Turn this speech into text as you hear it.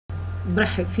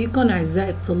برحب فيكم أعزائي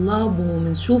الطلاب،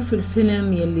 ومنشوف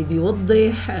الفيلم يلي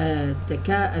بيوضح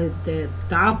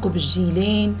تعاقب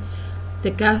الجيلين،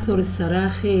 تكاثر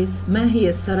السراخس. ما هي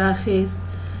السراخس؟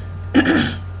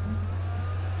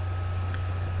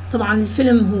 طبعا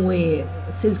الفيلم هو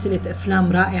سلسلة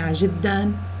أفلام رائعة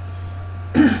جدا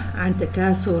عن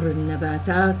تكاثر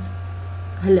النباتات.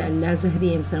 هلأ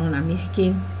اللازهرية مثلا هون عم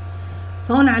يحكي،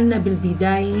 فهون عنا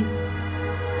بالبداية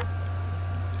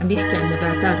عم بيحكي عن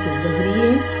النباتات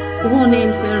الزهرية، وهون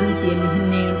الفيرنز يلي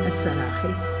هن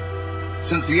السراخس.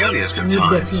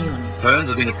 نبدأ فيهم.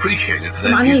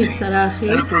 طبعا هي السراخس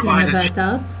هي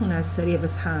نباتات، هون على السريع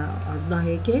بس حعرضها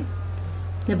هيك.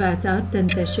 نباتات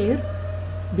تنتشر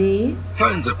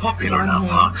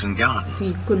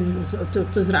في كل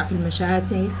تزرع في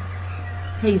المشاتل.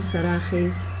 هي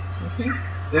السراخس.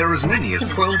 There are as many as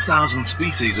 12,000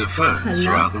 species of ferns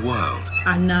throughout the world.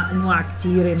 عنا أنواع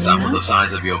كثيرة منها. Some are the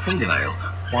size of your fingernail,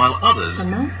 while others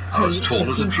are as tall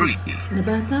as a tree.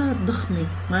 نباتات ضخمة،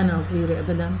 ما صغيرة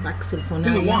أبدا بعكس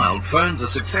الفوناليا. In the wild, ferns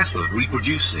are successful at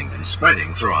reproducing and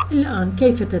spreading throughout. الآن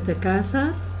كيف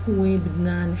تتكاثر؟ هو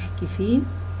بدنا نحكي فيه.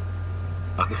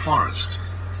 At the forest,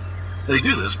 they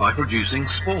do this by producing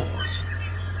spores.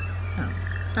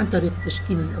 عن طريق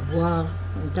تشكيل الأبواغ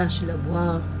وإنتاج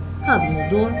الأبواغ. هذا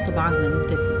الموضوع طبعا ما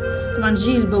ننتهي فيه. طبعا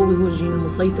الجيل البوي هو الجيل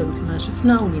المسيطر مثل ما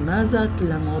شفنا، ولماذا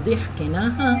كلها مواضيع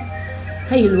حكيناها.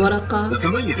 هي الورقة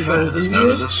البوغية.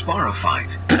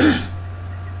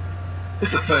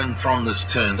 If a fern frond is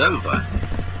turned over,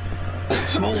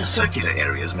 small circular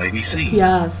areas may be seen.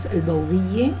 أكياس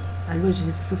البوغية على الوجه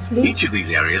السفلي. Each of these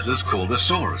areas is called a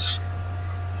sorus.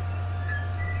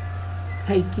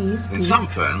 هي كيس In some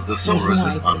ferns, the sorus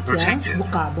is unprotected.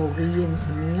 بقع بوغية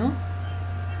نسميها.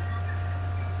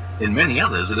 In many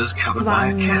others, it is covered by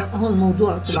a cap,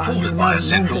 supported by a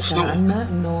central stalk.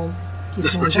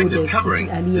 This protective covering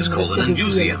is called an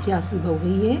andusium.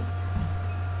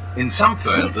 In some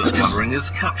ferns, this covering is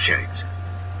cup-shaped.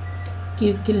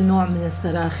 كل نوع من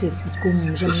السراخس بتكون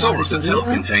مجمعة. The sorus itself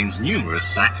contains numerous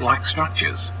sac-like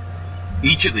structures.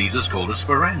 Each of these is called a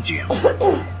sporangium.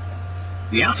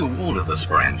 The outer wall of the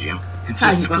sporangium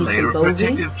consists of a layer of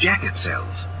protective jacket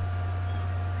cells.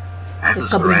 As the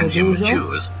sporangium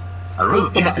matures, a row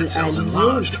of jacket cells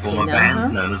enlarge to form a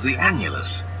band known as the annulus.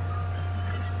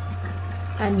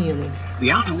 Annulus.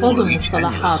 The outer wall of each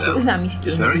annulus cell وإذا عم يحكي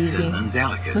is very إنجليزي thin and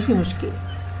delicate. ما في مشكلة.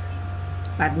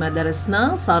 بعد ما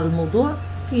درسناه صار الموضوع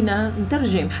فينا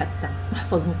نترجم، حتى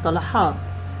نحفظ مصطلحات.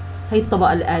 هي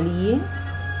الطبقة الآلية،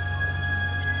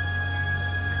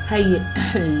 هي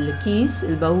الكيس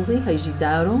البوغي، هي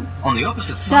جداره.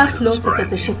 داخله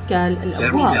ستتشكل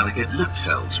الأبواب.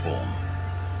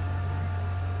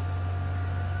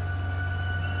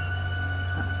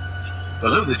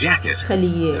 Below the jacket,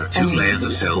 there are two layers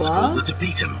of cells called the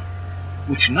tapetum,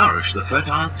 which nourish the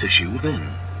fertile tissue within.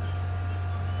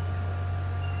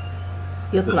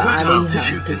 The fertile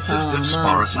tissue consists of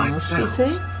sporocyte cells.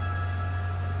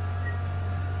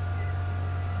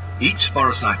 Each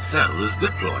sporocyte cell is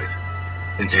diploid,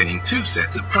 containing two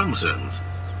sets of chromosomes,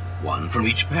 one from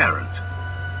each parent.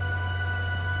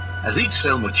 As each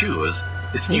cell matures,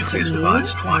 its nucleus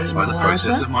divides twice by the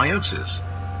process of meiosis.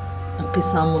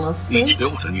 Each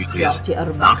daughter nucleus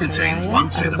now contains one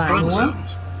set of chromosomes.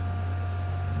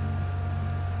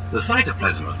 The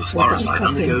cytoplasm of the sporocyte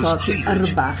undergoes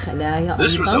cleavage.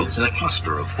 This results in a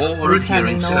cluster of four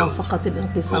adhering cells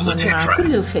called the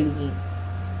tetrad.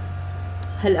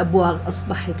 هالأبواغ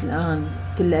أصبحت الآن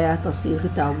كلياتها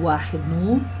صيغتها واحد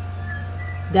نوع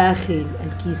داخل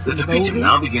الكيس البوغي. The tapetum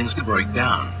now begins to break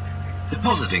down,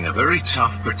 depositing a very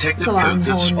tough protective coat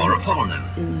of sporopollenin.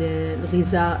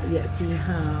 الغذاء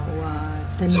يأتيها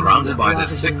وتنمو. Surrounded by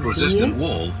this thick resistant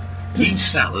wall, each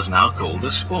cell is now called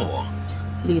a spore.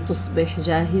 لتصبح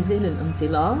جاهزة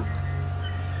للانطلاق،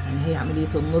 يعني هي عملية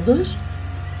النضج.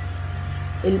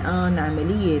 الآن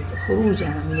عملية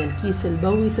خروجها من الكيس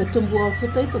البوي تتم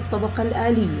بواسطة الطبقة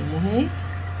الآلية، مو هيك؟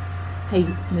 هي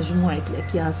مجموعة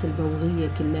الأكياس البوغية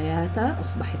كلياتها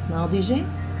أصبحت ناضجة.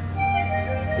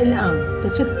 الآن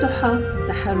تفتحها،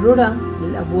 تحررها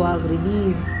للأبواغ،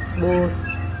 ريليز سبور.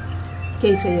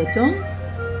 كيف يتم؟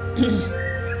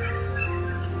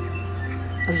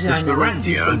 رجعنا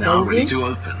للكيس البوغي.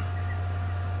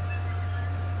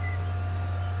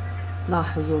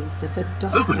 لاحظوا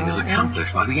التفتح. Opening is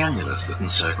accomplished by the annulus that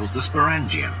encircles the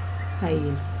sporangium.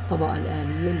 هاي الطبقة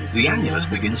الآلية. The annulus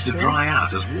begins to dry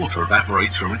out as water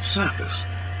evaporates from its surface.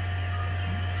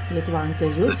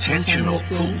 The tension or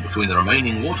pull between the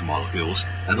remaining water molecules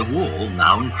and the wall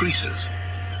now increases.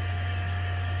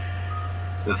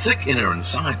 The thick inner and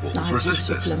side walls resist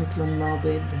this.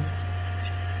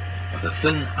 A the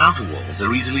thin outer walls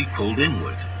are easily pulled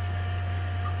inward.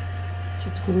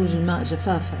 شفت خروج الماء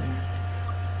جفافا يعني.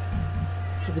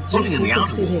 Pulling in the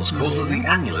outer walls causes the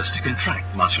annulus to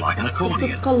contract much like an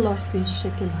accordion. تتقلص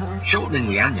بهالشكل هذا. Shortening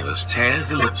the annulus tears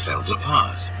the lip cells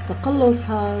apart. تقلص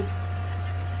هذا.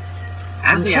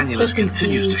 As the annulus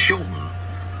continues to shorten,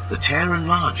 the tear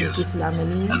enlarges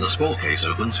and the spore case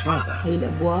opens further. هي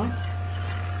الأبواب.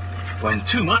 When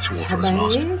too much water is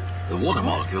lost, the water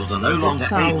molecules are no longer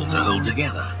able to hold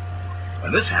together.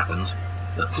 When this happens,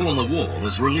 the pull on the wall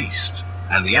is released,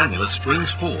 and the annulus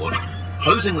springs forward,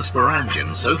 closing the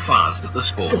sporangium so fast that the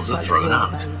spores are thrown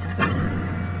out.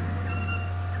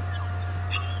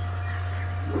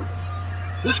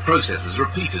 This process is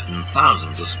repeated in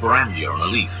thousands of sporangia on a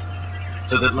leaf,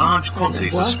 so that large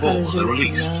quantities of spores are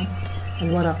released.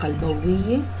 الورقة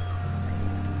البوية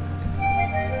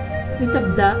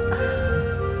لتبدأ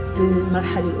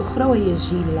المرحلة الأخرى وهي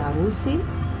الجيل العروسي.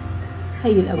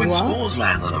 هي الأبواب. When spores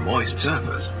land on a moist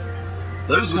surface,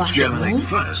 those which germinate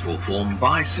first will form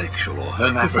bisexual or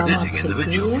hermaphroditic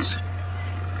individuals.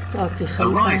 A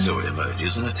rhizoid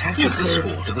emerges and attaches the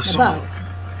spore to the soil.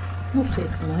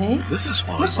 This is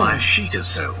followed by a sheet of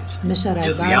cells, which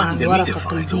is the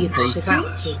ungametophyte or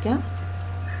prothallus.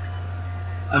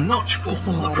 A notch forms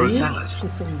on the prothallus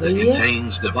that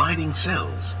contains dividing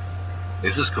cells.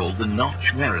 This is called the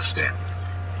notch meristem.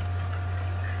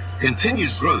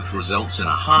 Continued growth results in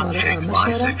a heart-shaped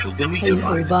bisexual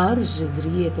gametophyte.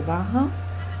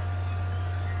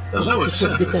 The lower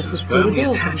surface is firmly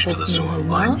attached to the soil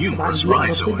by numerous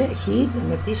rhizoids.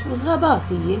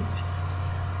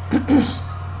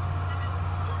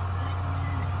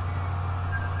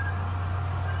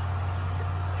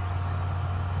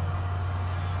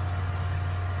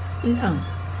 الآن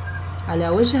على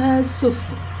وجهها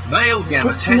السفلي Male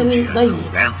gametangia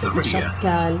called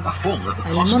antheridia are formed at the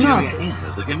posterior end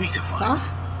of the gametophyte.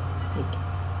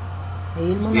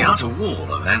 The outer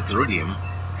wall of an antheridium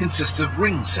consists of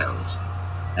ring cells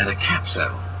and a cap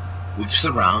cell which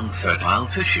surround fertile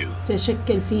tissue.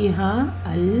 تشكل فيها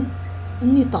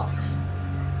النطاف.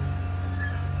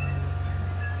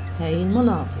 هاي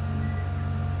المناطق.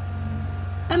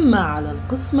 أما على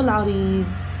القسم العريض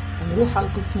نروح على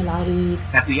القسم العريض.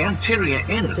 At the anterior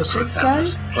end of the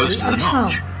prothallus, close to the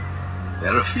notch,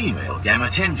 there are female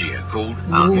gametangia called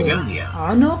archegonia.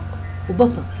 عنق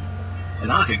وبطن. An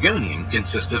archegonium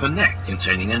consists of a neck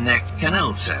containing a neck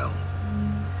canal cell.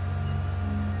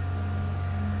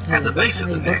 At the base of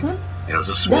the neck, there is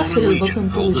a swollen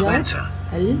region called the venter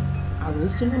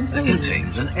that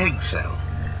contains an egg cell.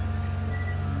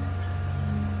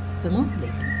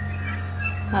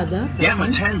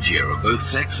 Gametangia of both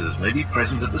sexes may be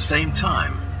present at the same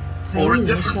time or at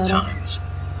different times.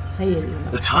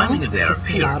 The timing of their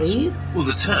appearance will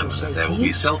determine if there will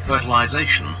be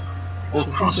self-fertilization or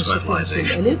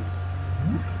cross-fertilization.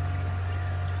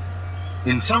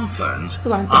 In some ferns,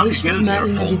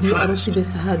 archegonia form first,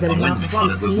 and when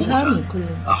flooded with water,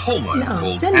 a hormone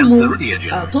called antheridia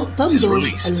is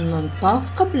released.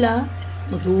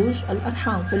 نضوج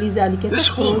الأرحام فلذلك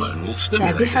تخرج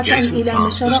سابحة إلى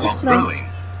مشرة أخرى.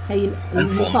 هي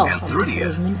النطاف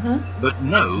تخرج منها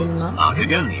بالماء.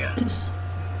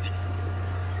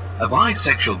 A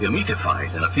bisexual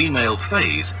gametophyte in a female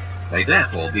phase may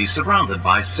therefore be surrounded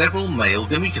by several male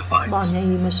gametophytes,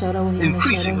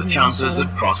 increasing the chances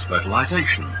of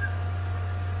cross-fertilization.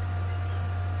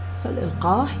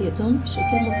 فالإلقاح يتم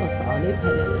بشكل متصالب.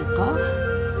 هلا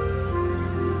الإلقاح.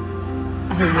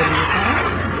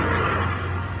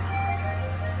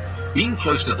 Being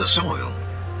close to the soil,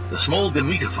 the small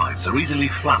gametophytes are easily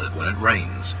flooded when it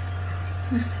rains.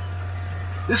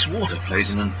 This water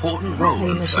plays an important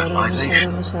role in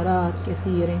fertilization.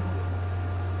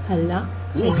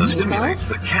 Water stimulates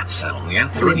the cap cell on the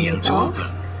antheridium to open,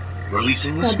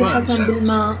 releasing the sperm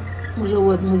cells.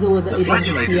 مزودة أيضا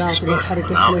بالسياط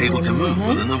والحركة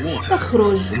الحلزونية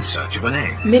تخرج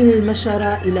من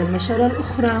المشرة إلى المشرة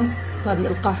الأخرى. فهذا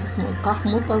الإلقاح اسمه إلقاح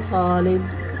متصالب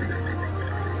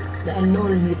لأنه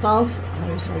النطاف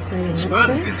هاي شايفين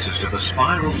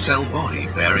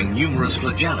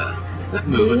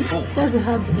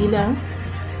تذهب إلى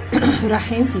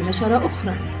رحم في مشرة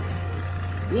أخرى.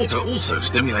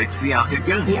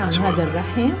 الآن هذا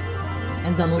الرحم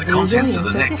عند نضوجه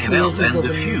ينفتح ويجذب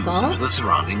النطاف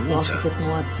بواسطة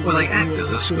مواد كيميائية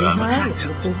يرسلها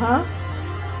يطلقها.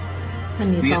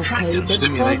 النطاف هاي تدخل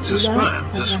إلى الرحم.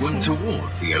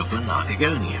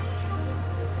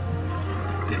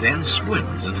 It then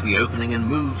swims into the opening and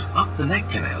moves up the neck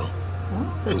canal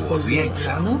towards the egg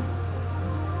cell.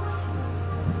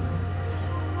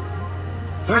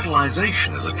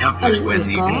 Fertilization is accomplished when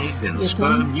the egg and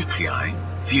sperm nuclei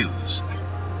fuse.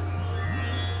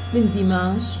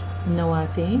 باندماج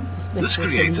النواتين تصبح This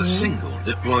creates a single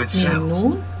diploid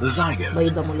cell, the zygote.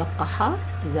 بيضة ملقحة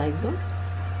زيجوت.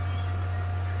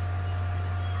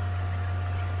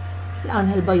 الآن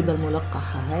هالبيضة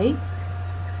الملقحة هاي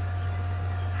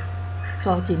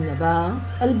تعطي النبات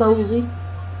البوغي.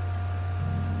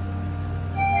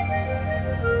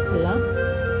 هلا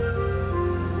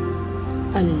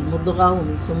المضغة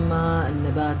ومن ثم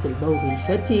النبات البوغي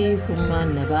الفتي ثم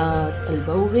النبات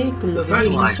البوغي كله بهي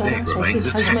المشرة.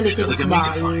 شايفين حجملة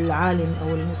إصبع العالم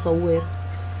أو المصور،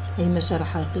 هي مشرة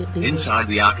حقيقية.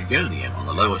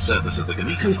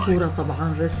 هي صورة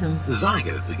طبعا رسم.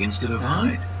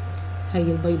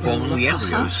 هي البيضة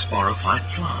الملقحة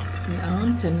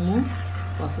الآن تنمو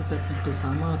واسطة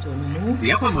انقسامات ونمو.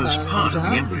 The uppermost part of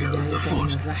the embryo, the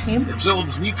foot,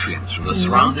 absorbs nutrients from the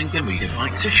surrounding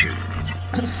gametophyte tissue.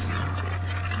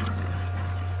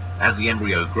 As the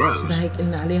embryo grows,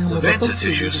 the venter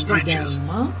tissue stretches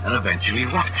and eventually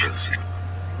ruptures.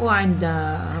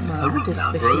 وعندما A root now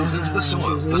تصبح grows into the لها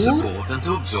soil for جذور support and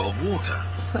to absorb water.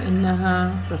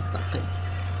 فإنها تستقل.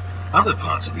 Other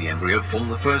parts of the embryo form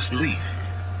the first leaf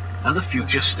and the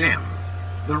future stem,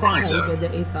 the هاي rhizome.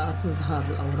 بدأت بقى تظهر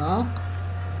الأوراق.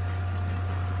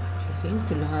 شايفين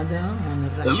كل هذا هون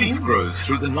The leaf الرحم. grows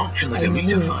through the notch in the أي نمو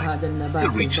gametophyte هذا to النبات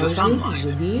reach the البوغي sunlight.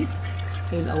 الجديد.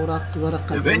 هي الأوراق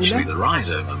الورقة Eventually, the الأولى.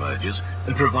 rhizome emerges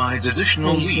and provides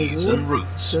additional هي leaves and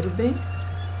roots. تربة.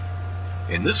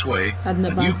 In this way, هذا a new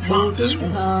نبات plant is بوغي.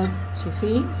 formed هذا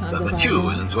شايفين that هذا matures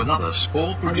بعده. into another هذا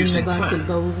spore-producing النبات fern,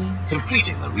 البوغي.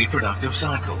 completing the reproductive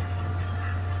cycle.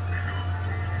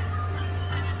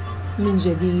 من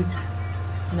جديد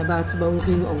نبات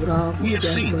بوغي وأوراق. We have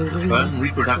seen that the fern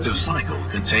reproductive cycle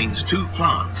contains two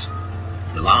plants,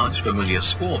 the large familiar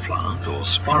spore plant or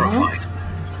sporophyte,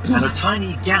 and a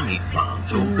tiny gamete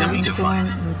plant or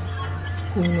gametophyte.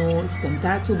 تكونوا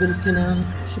استمتعتوا بالفيلم.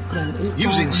 شكرا لكم.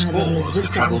 Using spores to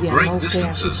travel great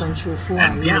distances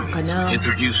and gametes which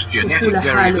introduce genetic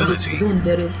variability, بدون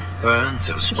درس. ferns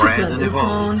have spread شكرا and لكم.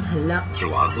 evolved هلا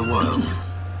throughout the world.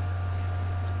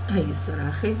 هي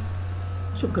السراخس.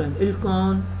 شكرا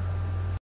لكم.